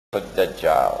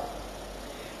Dajjal.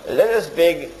 Let us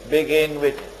begin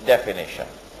with definition.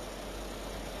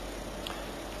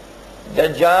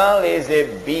 Dajjal is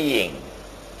a being,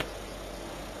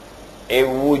 a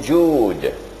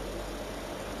wujud.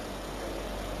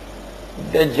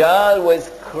 Dajjal was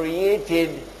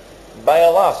created by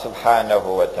Allah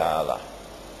subhanahu wa ta'ala.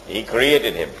 He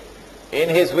created him in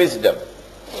his wisdom.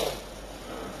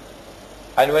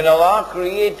 And when Allah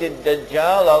created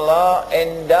Dajjal, Allah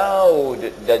endowed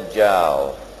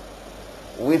Dajjal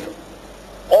with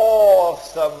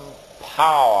awesome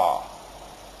power,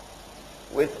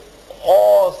 with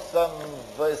awesome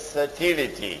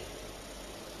versatility.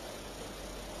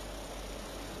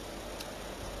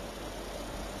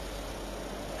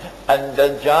 And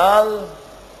Dajjal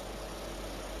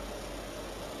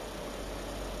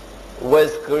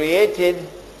was created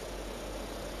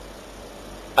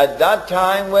at that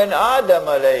time when Adam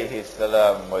alayhi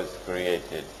salam was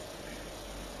created.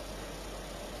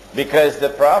 Because the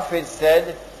Prophet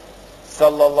said,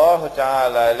 sallallahu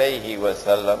ta'ala alayhi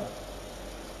wasallam,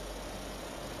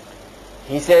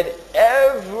 he said,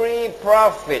 every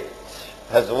prophet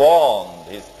has warned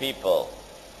his people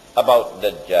about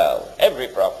Dajjal. Every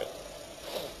prophet.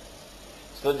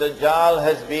 So Dajjal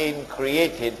has been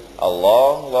created a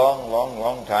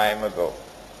long time ago.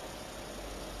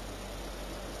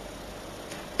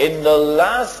 In the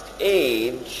last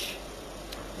age,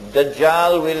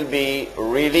 Dajjal will be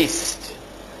released.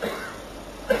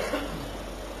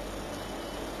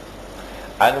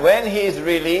 And when he is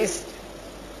released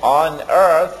on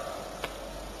earth,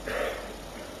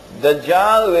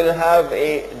 Dajjal will have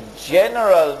a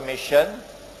general mission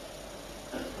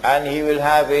and he will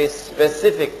have a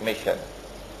specific mission.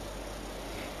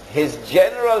 His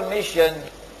general mission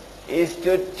is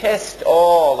to test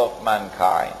all of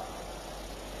mankind,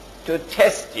 to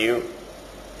test you,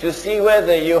 to see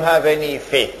whether you have any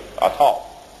faith at all.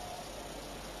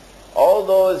 All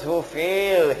those who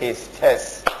fail his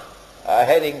test are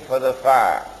heading for the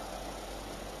fire.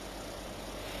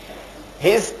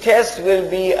 His test will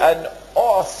be an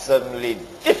awesomely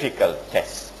difficult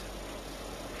test.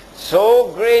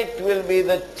 So great will be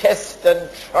the tests and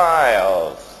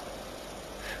trials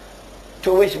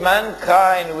to which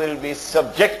mankind will be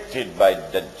subjected by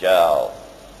Dajjal,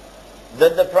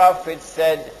 that the Prophet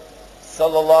said,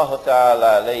 sallallahu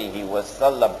ta'ala alayhi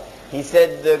wasallam, he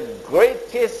said the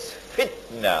greatest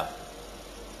fitna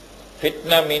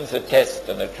means a test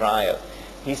and a trial.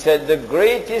 He said the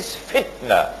greatest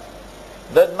fitna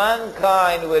that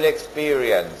mankind will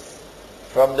experience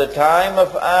from the time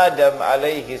of Adam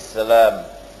alayhi salam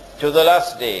to the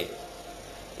last day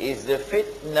is the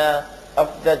fitna of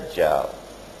Dajjal.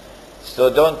 So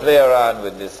don't play around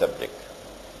with this subject.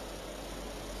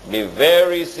 Be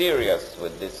very serious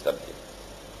with this subject.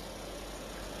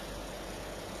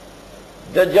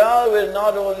 Dajjal will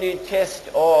not only test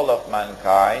all of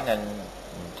mankind, and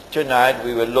tonight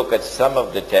we will look at some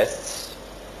of the tests,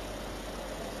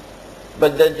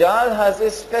 but Dajjal has a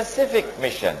specific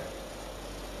mission.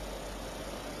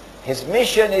 His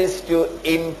mission is to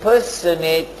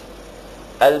impersonate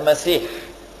al-Masih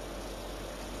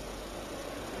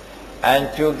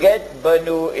and to get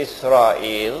Banu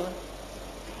Israel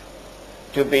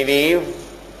to believe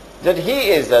that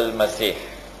he is al-Masih.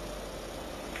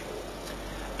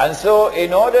 And so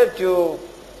in order to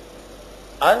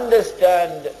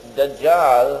understand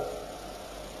Dajjal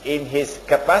in his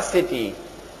capacity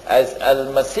as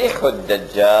al-Masih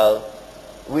al-Dajjal,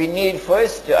 we need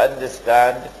first to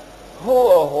understand who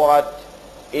or what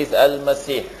is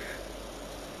al-Masih.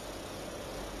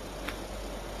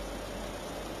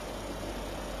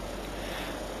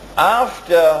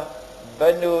 After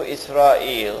Banu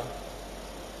Israel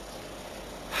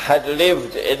had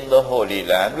lived in the Holy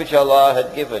Land, which Allah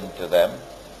had given to them,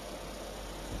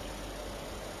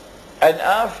 and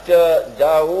after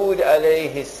Dawood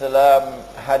alayhi salam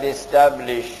had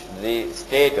established the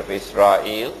state of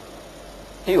Israel,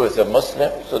 he was a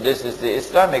Muslim, so this is the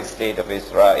Islamic state of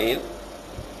Israel.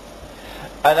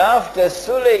 And after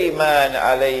Sulaiman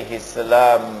alayhi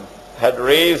salam had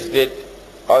raised it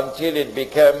until it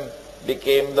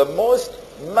became the most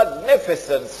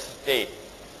magnificent state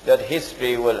that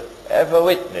history will ever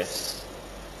witness.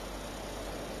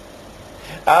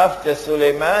 After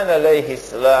Sulaiman alayhi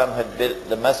salam had built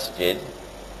the masjid,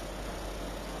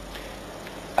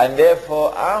 and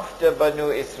therefore after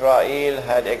Banu Israel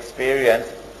had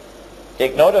experienced,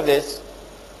 take note of this,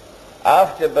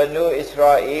 after Banu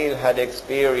Israel had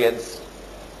experienced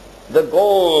the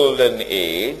golden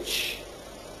age,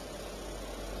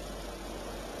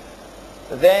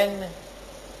 then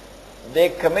they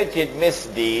committed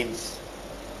misdeeds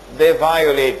They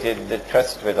violated the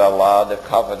trust with Allah, the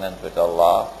covenant with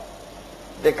Allah.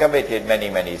 They committed many,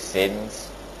 many sins.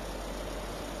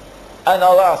 And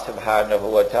Allah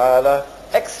subhanahu wa ta'ala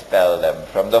expelled them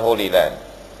from the Holy Land.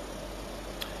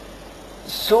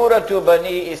 Surah to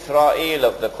Bani Israel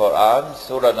of the Quran,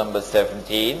 Surah number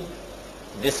 17,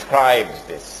 describes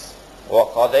this.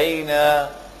 وَقَضَيْنَا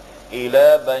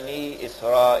إِلَى بَنِي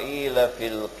إِسْرَائِيلَ فِي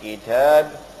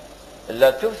الْكِتَابِ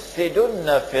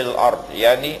لَتُفْسِدُنَّ فِي الْأَرْضِ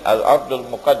يعني الأرض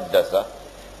المقدسة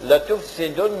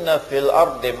لَتُفْسِدُنَّ فِي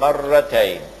الْأَرْضِ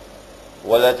مَرَّتَيْنِ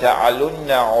وَلَتَعَلُنَّ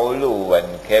عُلُوًّا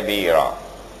كَبِيرًا.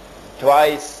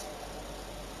 Twice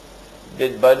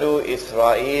did Banu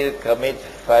Israel commit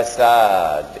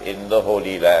fasad in the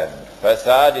Holy Land.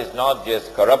 Fasad is not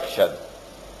just corruption.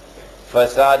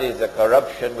 Fasad is a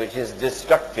corruption which is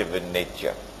destructive in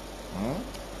nature.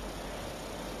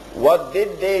 What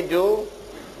did they do?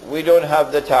 We don't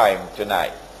have the time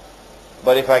tonight.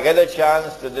 But if I get a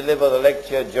chance to deliver the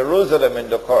lecture Jerusalem in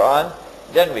the Quran,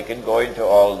 then we can go into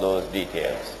all those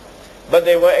details. But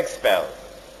they were expelled.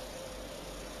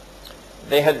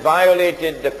 They had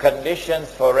violated the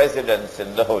conditions for residence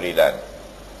in the Holy Land.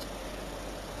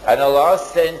 And Allah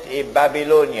sent a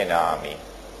Babylonian army.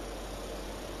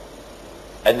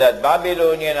 And that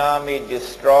Babylonian army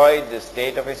destroyed the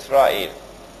state of Israel,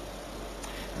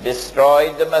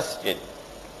 destroyed the masjid,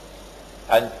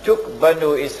 and took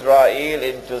Banu Israel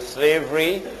into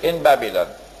slavery in Babylon.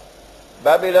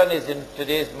 Babylon is in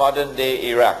today's modern day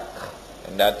Iraq,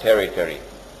 in that territory.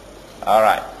 All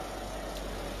right.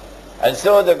 And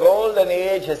so the golden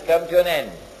age has come to an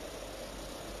end.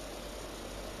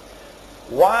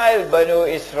 While Banu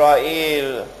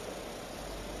Israel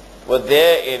were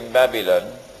there in Babylon,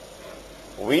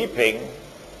 weeping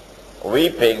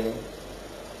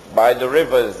by the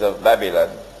rivers of Babylon,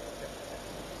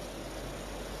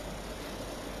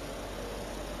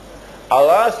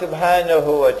 Allah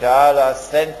subhanahu wa ta'ala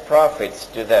sent prophets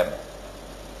to them.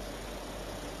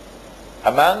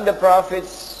 Among the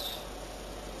prophets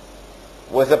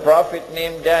was a prophet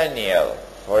named Daniel,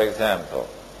 for example.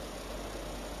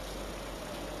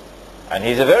 And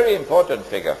he's a very important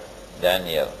figure,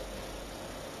 Daniel.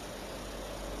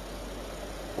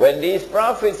 When these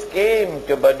prophets came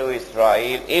to Banu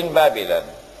Israel in Babylon,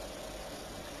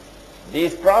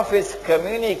 these prophets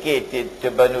communicated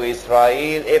to Banu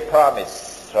Israel a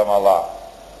promise from Allah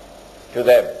to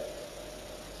them.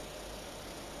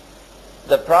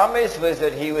 The promise was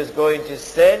that He was going to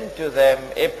send to them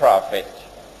a prophet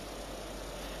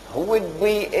who would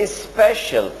be a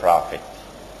special prophet,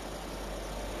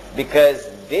 because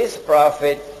this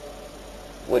prophet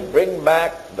would bring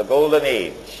back the golden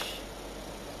age.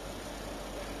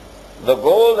 The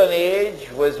golden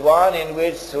age was one in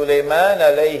which Sulaiman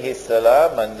alayhi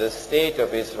salam and the state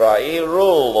of Israel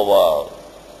ruled the world.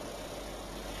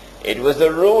 It was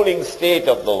the ruling state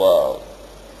of the world.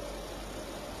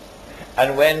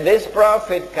 And when this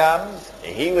prophet comes,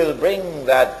 he will bring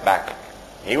that back.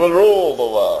 He will rule the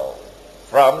world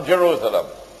from Jerusalem.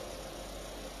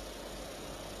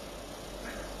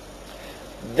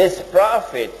 This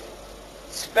prophet,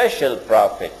 special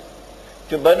prophet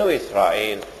to Banu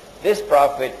Israel, this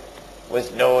prophet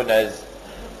was known as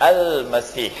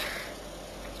al-Masih.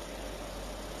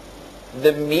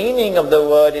 The meaning of the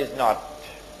word is not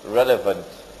relevant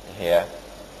here.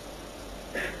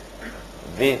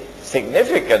 The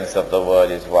significance of the word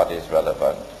is what is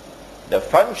relevant. The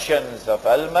functions of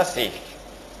al-Masih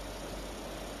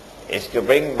is to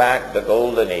bring back the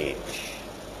golden age,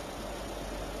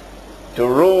 to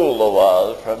rule the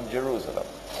world from Jerusalem.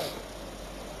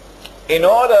 In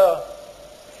order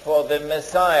for the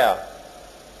Messiah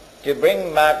to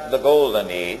bring back the golden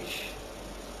age,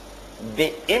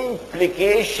 the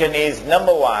implication is,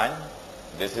 number one,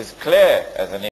 this is clear as an